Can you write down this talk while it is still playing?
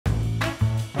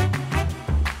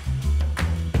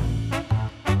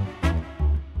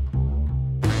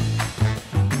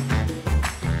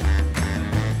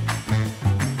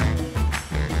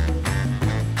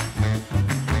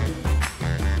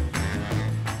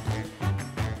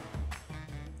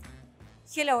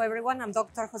Hello everyone, I'm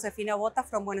Dr. Josefina Botta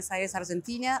from Buenos Aires,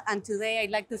 Argentina, and today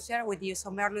I'd like to share with you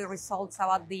some early results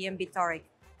about the EMV Toric.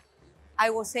 I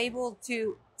was able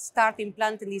to start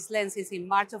implanting these lenses in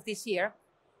March of this year,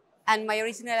 and my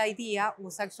original idea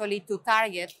was actually to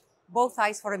target both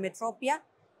eyes for emetropia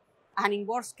and, in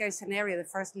worst case scenario, the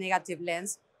first negative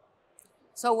lens.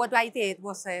 So what I did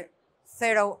was a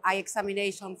thorough eye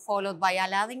examination followed by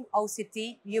Aladdin,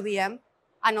 OCT, UVM,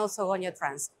 and also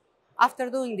goniotrans.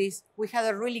 After doing this, we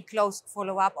had a really close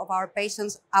follow-up of our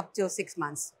patients up to 6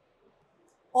 months.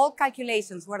 All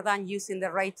calculations were done using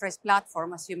the ray trace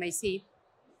platform, as you may see,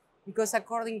 because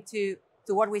according to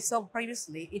what we saw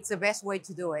previously, it's the best way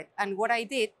to do it. And what I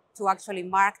did to actually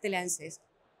mark the lenses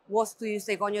was to use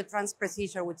the goniotrans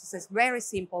procedure, which is a very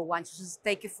simple one. You just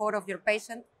take a photo of your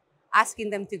patient,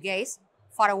 asking them to gaze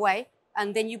far away,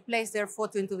 and then you place their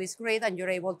photo into this grid and you're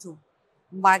able to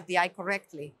mark the eye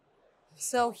correctly.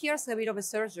 So here's a bit of a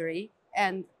surgery,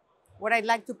 and what I'd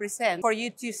like to present for you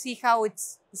to see how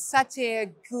it's such a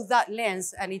good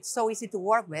lens and it's so easy to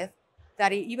work with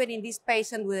that even in this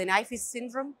patient with an IFIS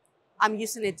syndrome, I'm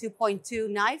using a 2.2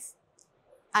 knife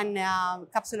and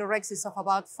capsulorhexis of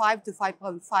about 5 to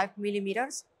 5.5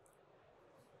 millimeters.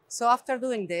 So after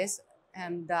doing this,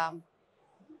 and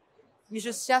you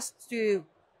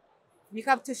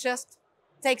have to just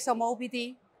take some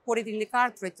OBD, put it in the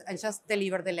cartridge, and just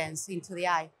deliver the lens into the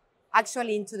eye.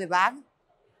 Actually into the bag,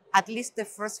 at least the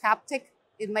first haptic,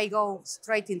 it may go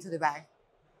straight into the bag.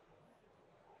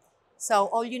 So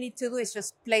all you need to do is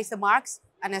just place the marks,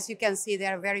 and as you can see, they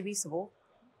are very visible.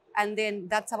 And then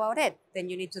that's about it. Then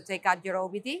you need to take out your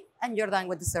OBD and you're done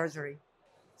with the surgery.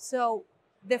 So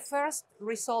the first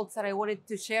results that I wanted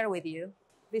to share with you,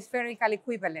 the spherical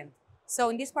equivalent. So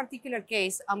in this particular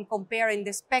case, I'm comparing the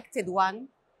expected one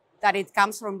that it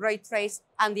comes from ray trace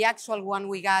and the actual one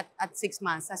we got at 6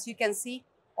 months. As you can see,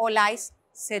 all eyes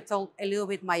settled a little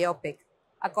bit myopic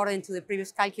according to the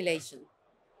previous calculation.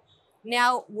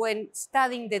 Now, when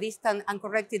studying the distant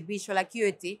uncorrected visual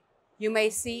acuity, you may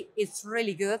see it's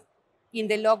really good. In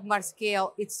the logMAR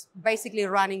scale, it's basically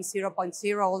running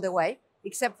 0.0 all the way,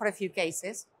 except for a few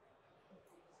cases.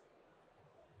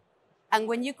 And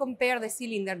when you compare the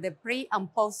cylinder, the pre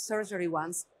and post-surgery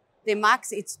ones, the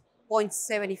max it's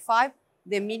 0.75,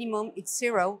 the minimum it's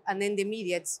 0, and then the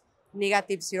immediate's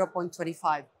negative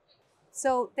 0.25.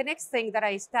 So the next thing that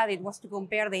I studied was to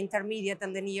compare the intermediate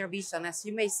and the near vision. As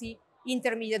you may see,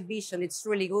 intermediate vision, it's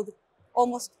really good.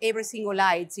 Almost every single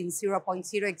eye, it's in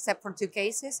 0.0 except for 2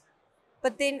 cases.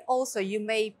 But then also you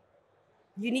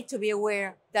need to be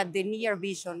aware that the near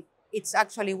vision, it's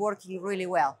actually working really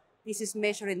well. This is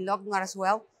measured in logMAR as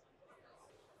well.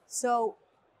 So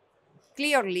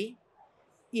clearly,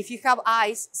 if you have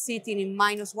eyes sitting in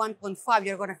minus 1.5,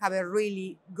 you're going to have a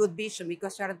really good vision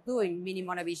because you're doing mini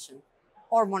monovision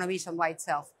or monovision by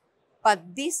itself.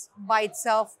 But this by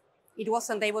itself, it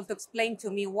wasn't able to explain to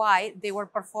me why they were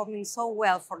performing so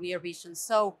well for near vision.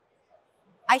 So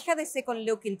I had a second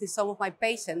look into some of my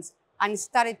patients and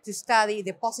started to study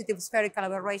the positive spherical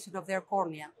aberration of their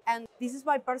cornea. And this is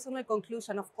my personal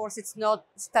conclusion. Of course, it's not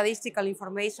statistical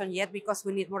information yet because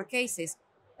we need more cases,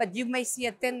 but you may see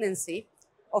a tendency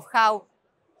of how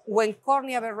when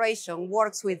cornea aberration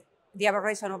works with the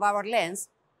aberration of our lens,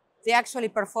 they actually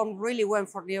perform really well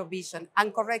for near vision,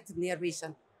 uncorrected near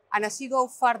vision. And as you go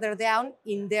further down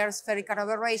in their spherical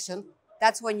aberration,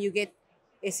 that's when you get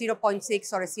a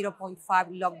 0.6 or a 0.5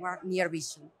 logMAR near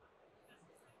vision.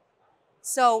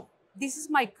 So this is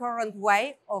my current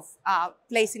way of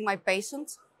placing my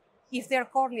patients. If their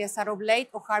corneas are oblate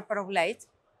or hyperoblate,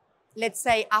 let's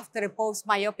say after a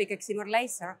post-myopic excimer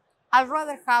laser, I'd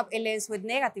rather have a lens with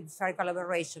negative spherical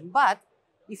aberration. But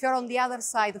if you're on the other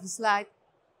side of the slide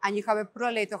and you have a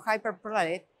prolate or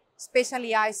hyperprolate,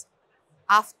 especially eyes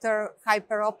after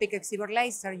hyperopic excimer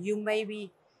laser, you may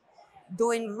be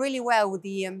doing really well with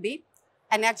the EMV.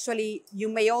 And actually, you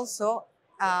may also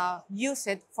use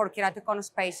it for keratoconus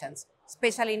patients,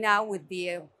 especially now with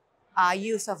the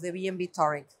use of the EMV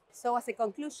Toric. So as a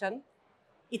conclusion,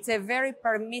 it's a very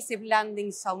permissive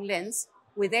landing zone lens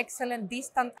with excellent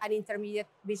distant and intermediate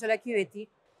visual acuity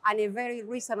and a very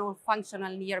reasonable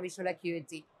functional near visual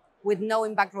acuity with no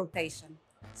in-back rotation.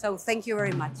 So thank you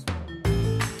very much.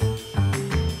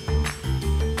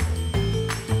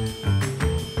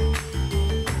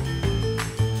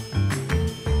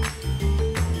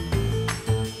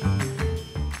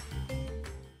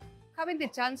 Having the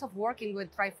chance of working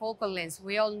with trifocal lens,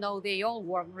 we all know they all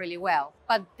work really well,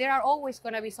 but there are always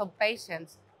going to be some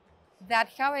patients that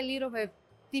have a little bit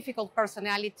difficult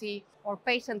personality or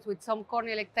patients with some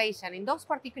corneal ectasia. In those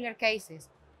particular cases,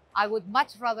 I would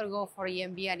much rather go for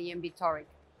EMV and EMV Toric.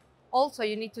 Also,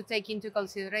 you need to take into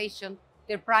consideration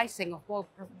the pricing of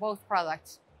both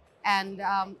products. And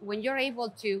when you're able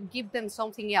to give them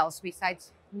something else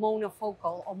besides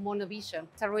monofocal or monovision,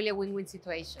 it's a really win-win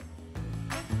situation.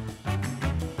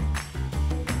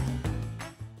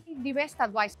 The best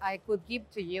advice I could give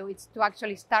to you is to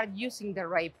actually start using the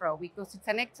Ray Pro, because it's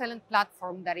an excellent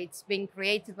platform that it's been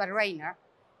created by Rayner.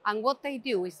 And what they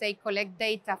do is they collect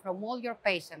data from all your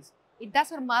patients. It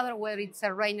doesn't matter whether it's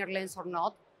a Rayner lens or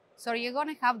not. So you're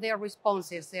going to have their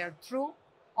responses, their true,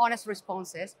 honest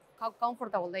responses, how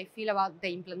comfortable they feel about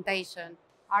the implantation,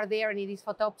 are there any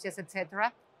dysphotopsias,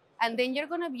 etc. And then you're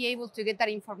going to be able to get that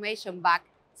information back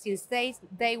since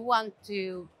day one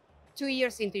to 2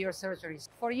 years into your surgeries.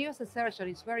 For you as a surgeon,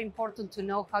 it's very important to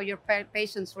know how your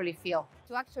patients really feel.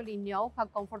 To actually know how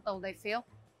comfortable they feel,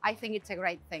 I think it's a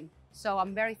great thing. So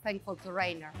I'm very thankful to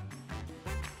Rayner.